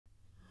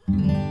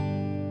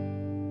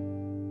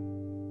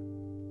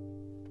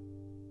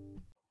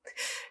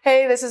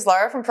Hey, this is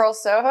Laura from Purl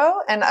Soho,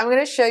 and I'm going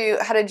to show you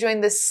how to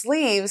join the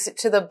sleeves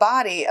to the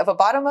body of a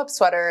bottom-up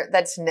sweater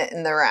that's knit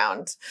in the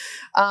round.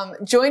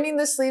 Joining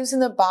the sleeves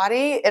in the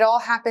body, it all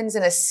happens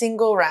in a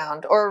single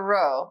round or a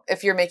row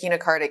if you're making a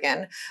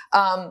cardigan.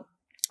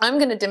 I'm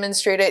going to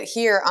demonstrate it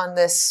here on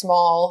this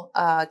small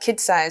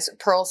kid-size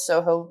Purl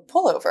Soho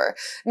pullover.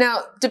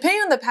 Now,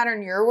 depending on the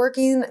pattern you're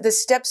working, the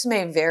steps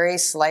may vary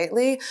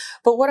slightly,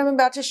 but what I'm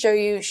about to show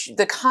you,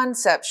 the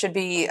concept should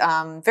be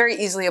very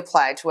easily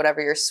applied to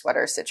whatever your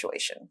sweater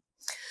situation.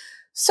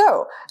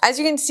 So, as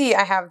you can see,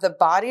 I have the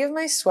body of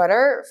my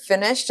sweater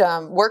finished,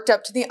 worked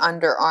up to the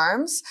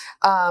underarms.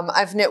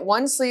 I've knit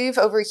one sleeve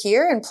over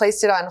here and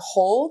placed it on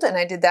hold, and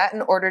I did that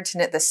in order to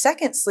knit the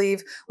second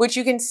sleeve, which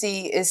you can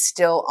see is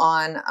still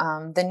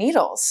on the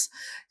needles.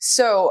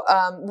 So,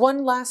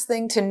 one last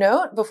thing to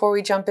note before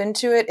we jump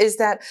into it is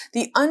that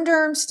the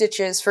underarm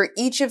stitches for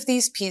each of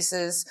these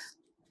pieces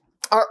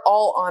are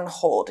all on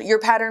hold. Your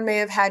pattern may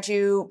have had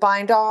you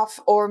bind off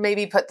or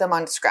maybe put them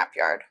on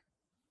scrapyard.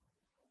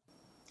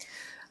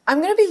 I'm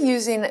going to be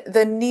using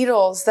the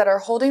needles that are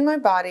holding my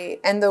body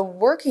and the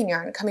working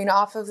yarn coming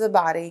off of the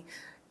body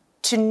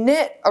to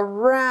knit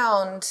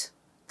around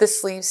the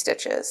sleeve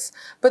stitches.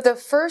 But the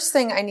first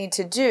thing I need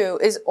to do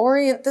is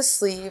orient the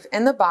sleeve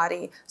and the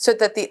body so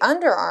that the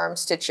underarm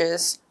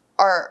stitches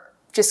are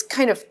just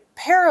kind of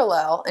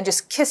parallel and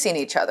just kissing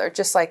each other,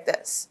 just like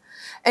this.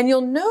 And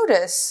you'll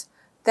notice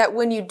that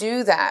when you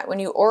do that, when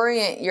you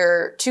orient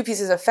your two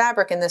pieces of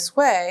fabric in this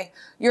way,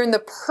 you're in the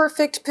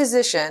perfect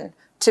position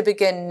to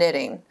begin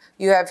knitting.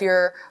 You have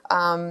your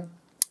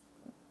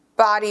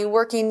body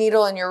working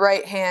needle in your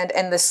right hand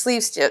and the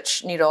sleeve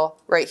stitch needle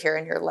right here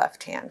in your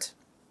left hand.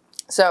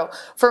 So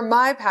for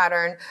my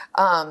pattern,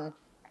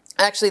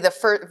 actually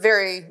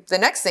the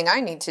next thing I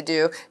need to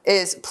do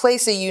is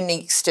place a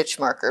unique stitch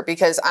marker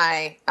because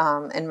I,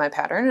 in my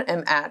pattern,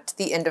 am at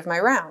the end of my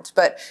round.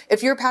 But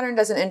if your pattern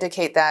doesn't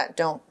indicate that,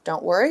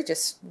 don't worry,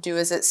 just do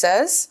as it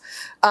says.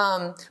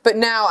 But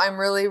now I'm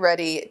really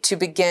ready to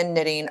begin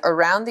knitting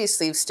around these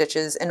sleeve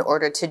stitches in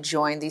order to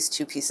join these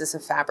two pieces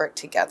of fabric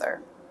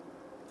together.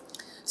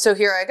 So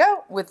here I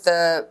go with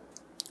the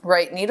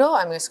right needle.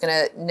 I'm just going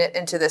to knit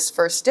into this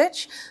first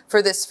stitch.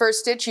 For this first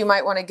stitch, you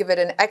might want to give it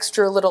an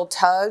extra little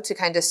tug to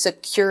kind of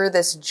secure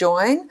this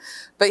join.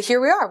 But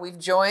here we are.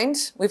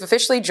 We've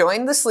officially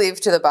joined the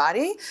sleeve to the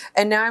body.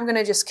 And now I'm going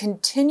to just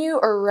continue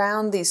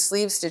around these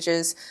sleeve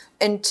stitches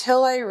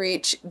until I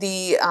reach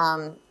the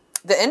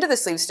end of the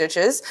sleeve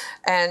stitches,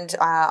 and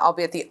I'll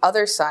be at the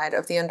other side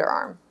of the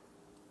underarm.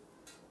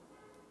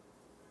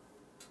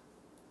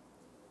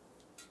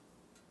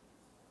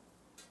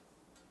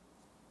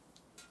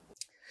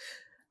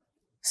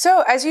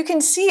 So as you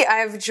can see,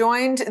 I've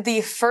joined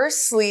the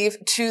first sleeve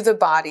to the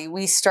body.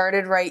 We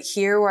started right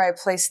here where I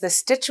placed the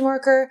stitch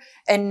marker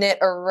and knit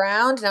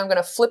around. Now I'm going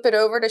to flip it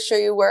over to show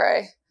you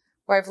where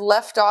I've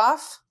left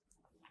off.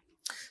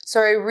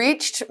 So I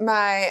reached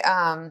my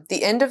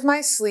the end of my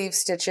sleeve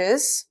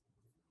stitches.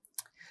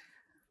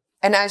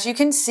 And as you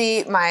can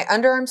see, my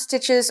underarm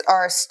stitches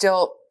are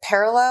still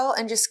parallel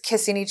and just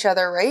kissing each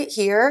other right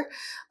here.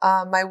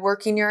 My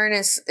working yarn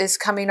is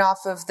coming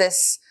off of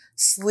this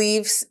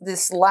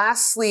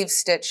last sleeve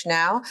stitch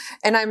now,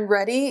 and I'm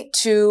ready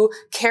to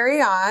carry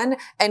on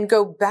and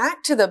go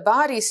back to the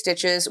body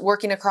stitches,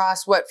 working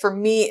across what for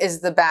me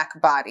is the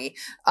back body.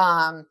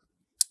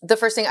 The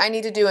first thing I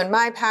need to do in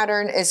my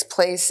pattern is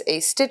place a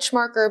stitch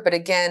marker, but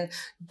again,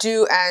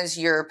 do as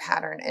your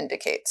pattern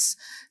indicates.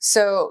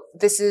 So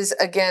this is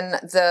again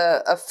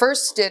a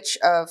first stitch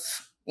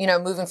of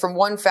moving from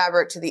one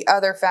fabric to the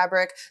other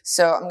fabric.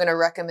 So I'm going to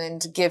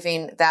recommend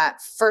giving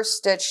that first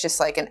stitch just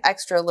like an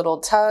extra little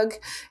tug.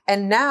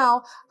 And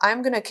now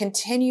I'm going to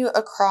continue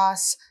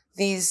across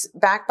these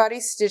back body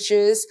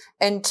stitches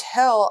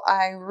until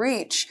I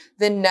reach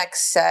the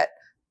next set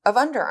of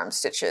underarm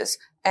stitches.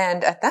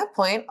 And at that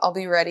point, I'll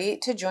be ready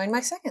to join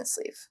my second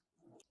sleeve.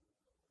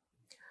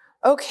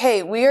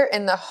 Okay, we are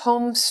in the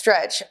home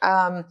stretch.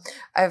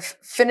 I've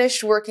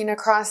finished working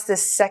across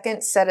this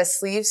second set of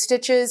sleeve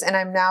stitches, and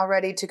I'm now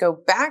ready to go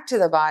back to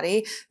the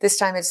body. This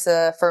time it's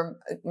for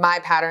my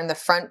pattern, the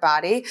front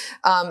body.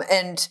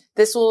 And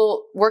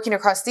working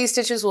across these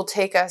stitches will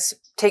take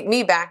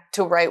me back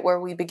to right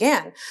where we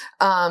began.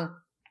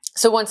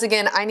 So once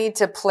again, I need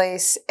to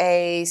place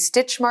a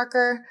stitch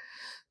marker.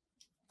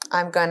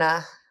 I'm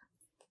gonna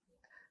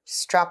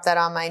just drop that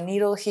on my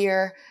needle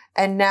here.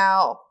 And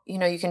now,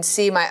 you can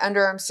see my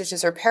underarm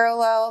stitches are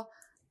parallel.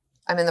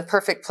 I'm in the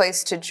perfect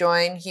place to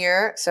join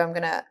here. So I'm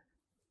going to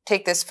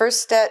take this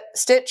first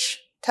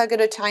stitch, tug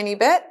it a tiny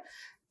bit,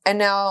 and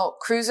now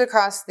cruise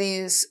across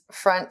these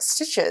front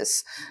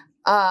stitches.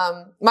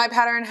 My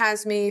pattern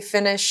has me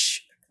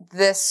finish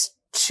this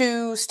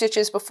 2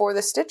 stitches before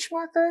the stitch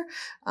marker,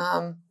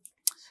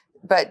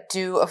 but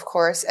do, of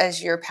course,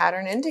 as your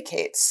pattern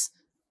indicates.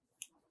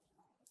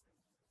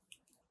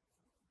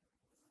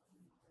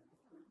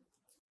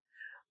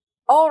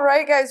 All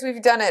right, guys,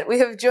 we've done it. We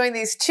have joined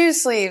these 2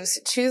 sleeves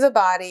to the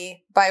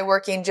body by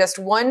working just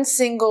one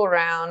single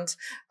round.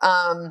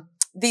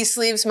 these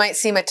sleeves might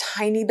seem a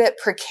tiny bit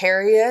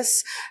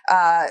precarious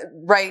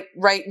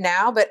right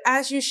now, but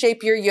as you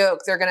shape your yoke,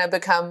 they're going to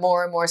become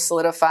more and more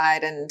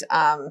solidified, and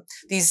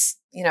these,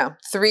 you know,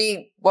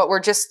 what were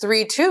just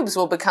 3 tubes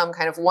will become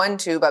kind of 1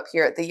 tube up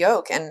here at the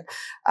yoke, and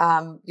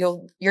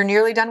you're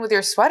nearly done with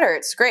your sweater.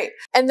 It's great.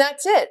 And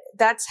that's it.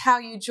 That's how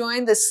you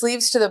join the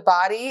sleeves to the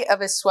body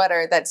of a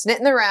sweater that's knit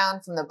in the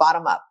round from the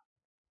bottom up.